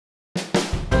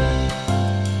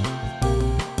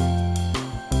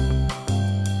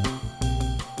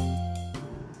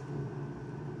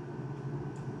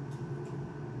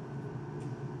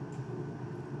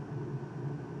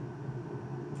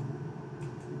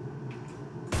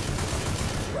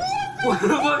What the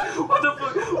fuck? What the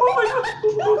fuck? Oh my god!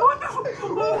 What the fuck?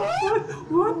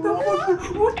 What the fuck?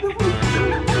 What the fuck?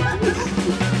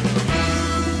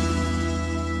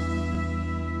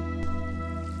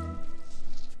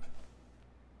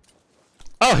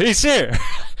 Oh, he's here!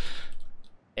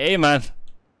 Hey man.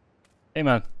 Hey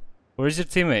man. Where's your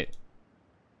teammate?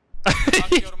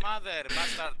 Fuck your mother,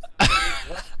 bastard.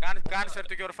 Cancer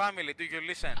to your family, do you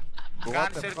listen?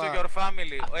 Cancer to your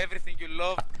family, everything you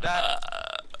love, that.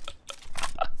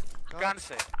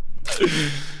 Cancer.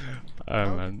 Oh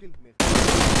man.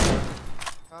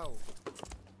 How?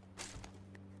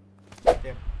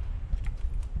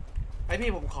 ไอพี่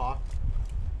ผมขอ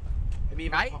ไอพี่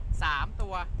ผมขอ 3 ตั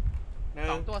ว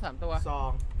 2 ตัว 3 ตัว 2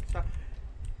 3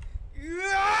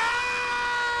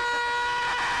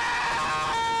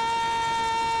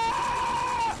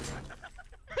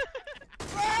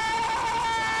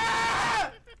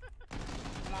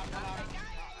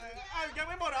 ยัง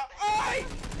ไม่หมดอ่ะเอ้ย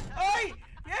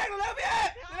พี่เอกเร็วพี่เอ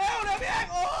กเร็วพี่เอก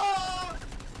โอ้โห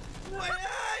เ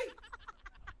อ้ย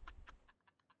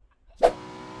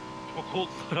Çok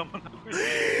oldular amına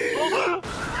koyayım.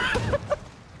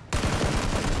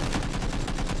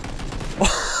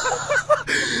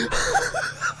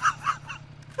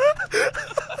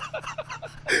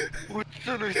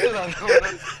 Uçsun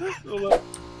adamlar.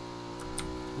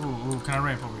 Ooh, can I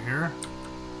ramp over here?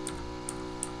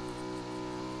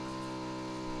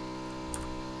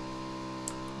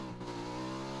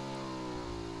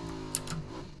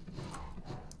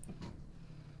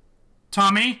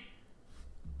 Tommy?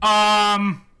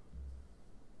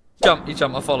 Jump, you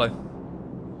jump, I'll follow.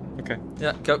 Okay.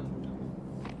 Yeah, go.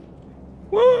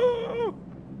 Woo!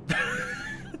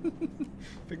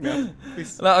 Pick me up,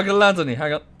 please. No, I'm gonna land on you,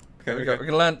 hang on. Okay, we go. We're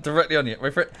gonna land directly on you.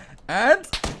 Wait for it. And...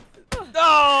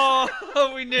 Oh!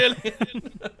 We nearly...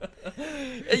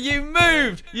 You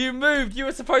moved! You moved! You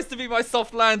were supposed to be my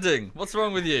soft landing. What's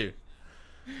wrong with you?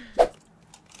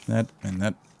 That and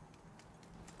that.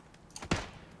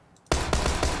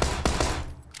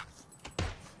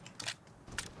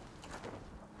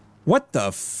 What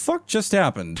the fuck just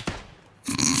happened?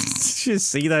 Did you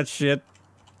see that shit?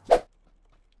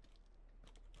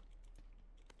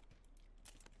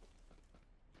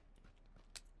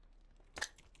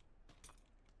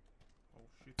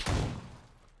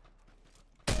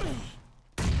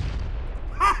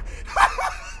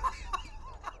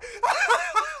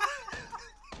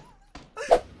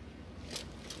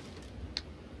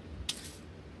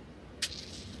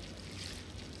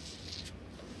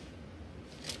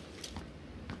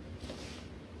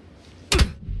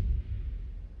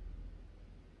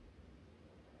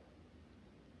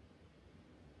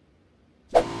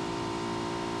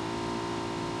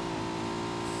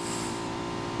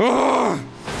 Oh!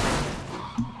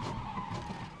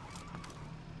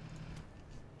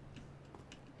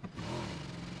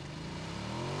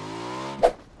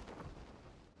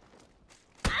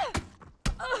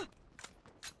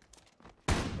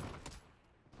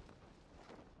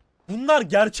 Bunlar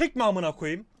gerçek mi amına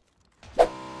koyayım?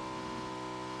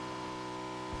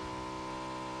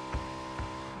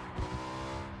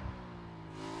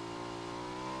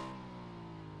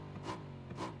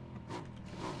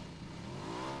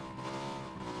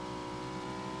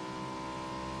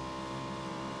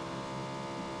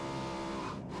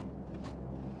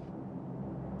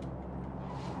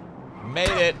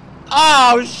 Made it.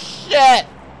 Oh, shit!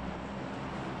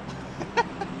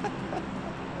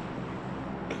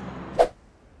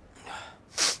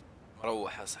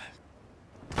 روح يا صاحبي.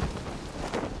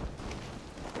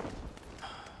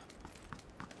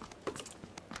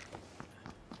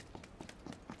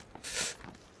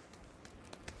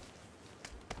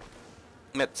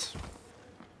 مت.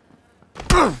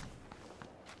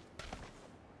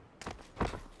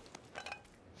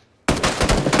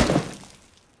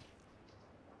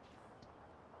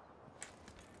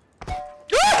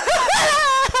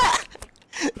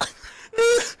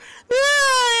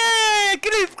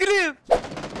 قريب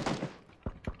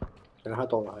انا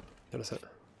هطول هاي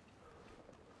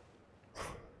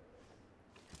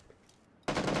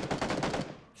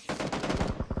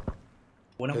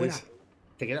Buena, buena.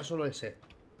 Te queda solo ese.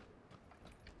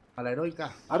 A la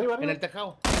heroica. Arriba, arriba. En el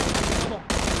tejado. Vamos.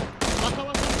 Baja,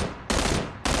 baja.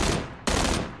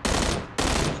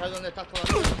 No sabes dónde estás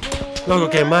todavía. Loco,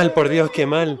 qué mal, por Dios, qué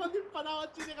mal.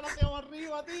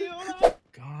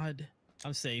 God,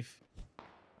 I'm safe.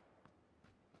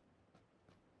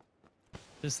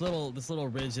 This little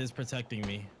ridge is protecting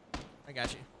me. I got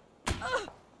you.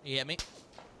 You hit me.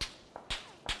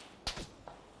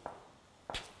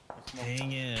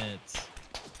 Dang it.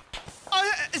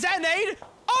 Oh, is that an aid?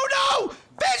 Oh no!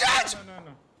 Visions!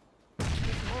 No.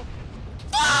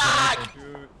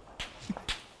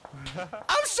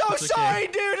 I'm so sorry,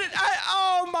 dude.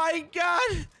 Oh my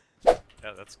god.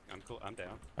 Yeah, I'm cool. I'm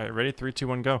down. All right, ready? 3, 2,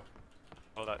 1, go.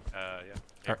 Hold on. Yeah.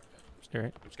 All right. All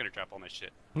right. I'm just gonna drop all my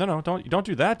shit. No, don't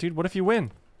do that, dude. What if you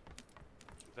win?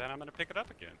 Then I'm gonna pick it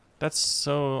up again. That's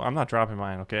so. I'm not dropping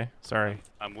mine. Okay, sorry.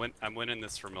 I'm winning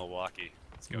this for Milwaukee.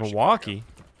 Let's go, Milwaukee.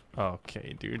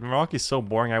 Okay, dude. Milwaukee's so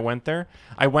boring. I went there,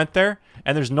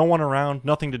 and there's no one around,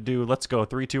 nothing to do. Let's go.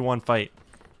 3, 2, 1, fight.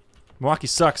 Milwaukee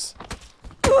sucks.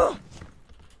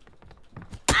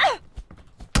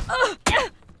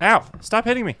 Ow! Stop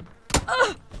hitting me.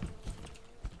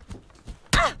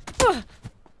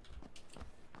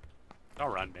 I'll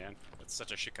run, man. That's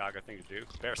such a Chicago thing to do.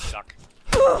 Bears suck.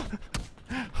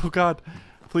 Oh God,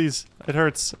 please! It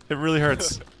hurts. It really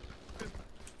hurts.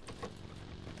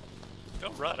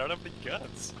 Don't run. I don't have any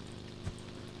guns.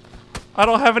 I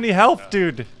don't have any health,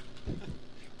 dude.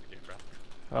 Okay, bro.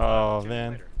 Oh See you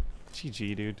man. later.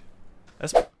 GG, dude.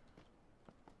 That's.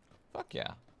 Fuck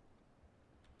yeah.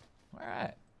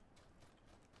 Alright.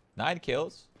 9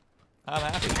 kills. I'm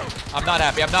happy. I'm not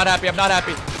happy. I'm not happy. I'm not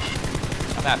happy.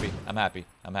 I'm happy. I'm happy.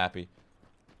 I'm happy.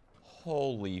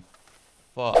 Holy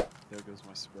fuck. There goes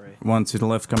my spray. One to the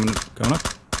left coming up.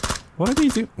 What are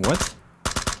these do? What?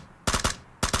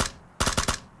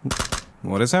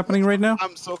 What is happening right now?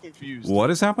 I'm so confused. What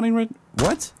is happening right?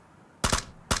 What?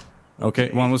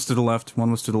 Okay, one was to the left. One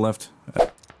was to the left.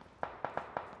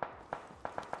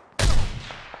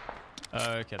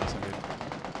 Okay, that's not good.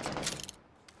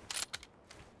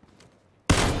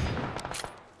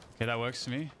 Okay, that works for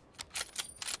me.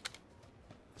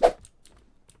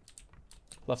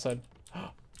 Left side.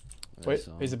 Wait,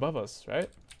 he's above us, right?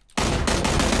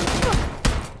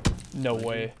 No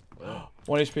way.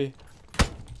 1 HP.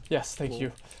 Yes, thank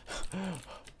you.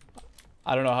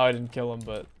 I don't know how I didn't kill him,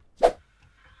 but...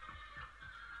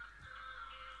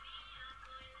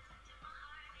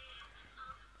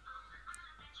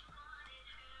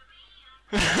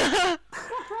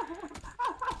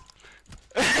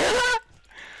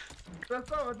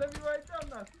 Красава, добивайте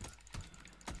нас!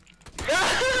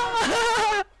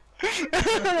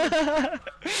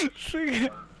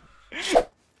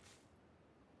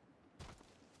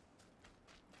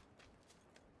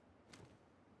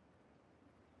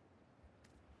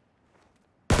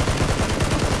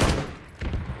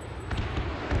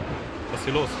 Was ist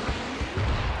hier los?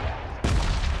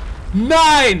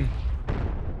 Nein!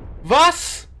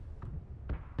 Was?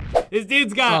 This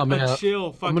dude's got man, a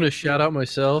chill fucking... I'm gonna shout out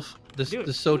myself. This Dude,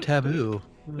 is so taboo.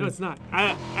 No, it's not.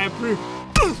 I approve.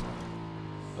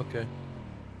 Okay.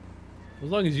 As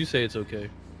long as you say it's okay,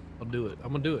 I'll do it.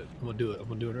 I'm gonna do it. I'm gonna do it. I'm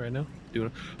gonna do it right now. Do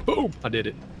it. Boom! I did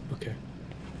it. Okay.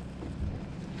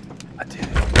 I did it.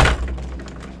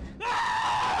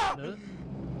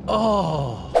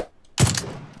 Oh!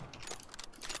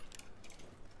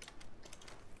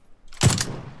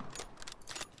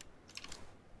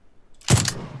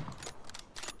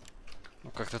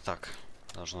 Ну как-то так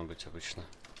должно быть обычно.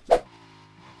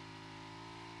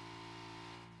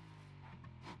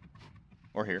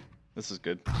 Or here. This is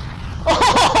good.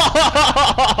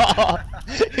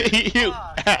 You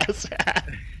ass.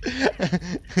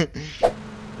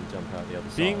 Jump out the other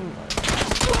Being... side.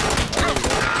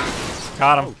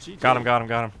 Got him. Oh, GG. Got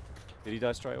him. Did he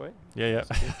die straight away? Yeah.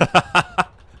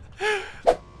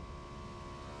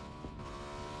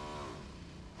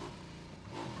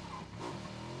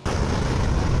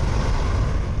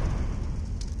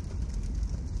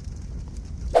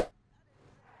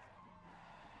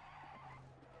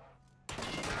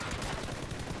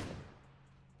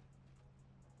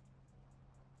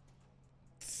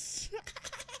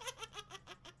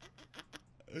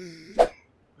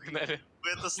 Погнали. Вы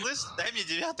это слышите? Дай мне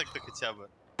девяток-то хотя бы.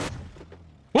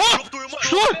 Ёб твою мать!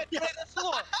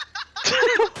 Что?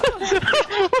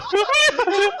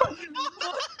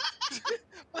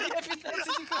 Моя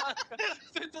 15-ка!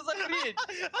 Что это за хрень?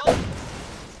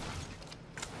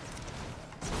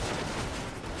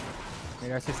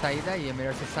 Melhor você sair daí, é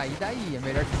melhor você sair daí, é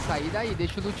melhor você sair daí,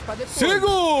 deixa o loot pra depois.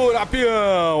 Segura,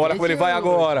 peão! Olha como ele vai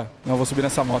agora. Não, vou subir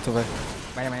nessa moto, velho.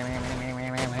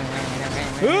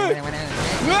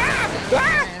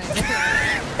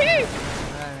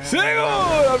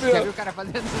 Segura, peão! Já viu o cara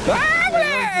fazendo?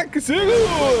 Moleque,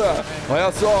 segura!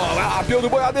 Olha só, vai lá, peão do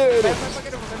boiadeiro!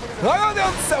 Ai, meu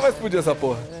Deus do céu, vai explodir essa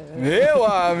porra. Meu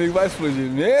amigo, vai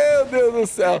explodir. Meu Deus do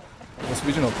céu. Vou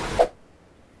subir de novo.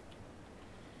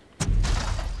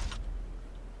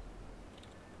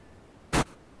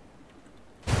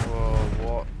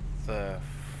 What the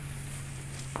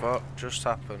fuck just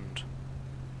happened?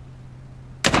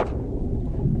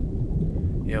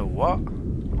 Yo, what?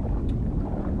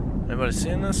 Anybody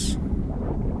seen this?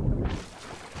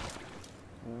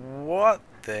 What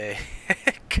the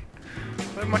heck?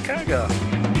 Where'd my car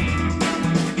go?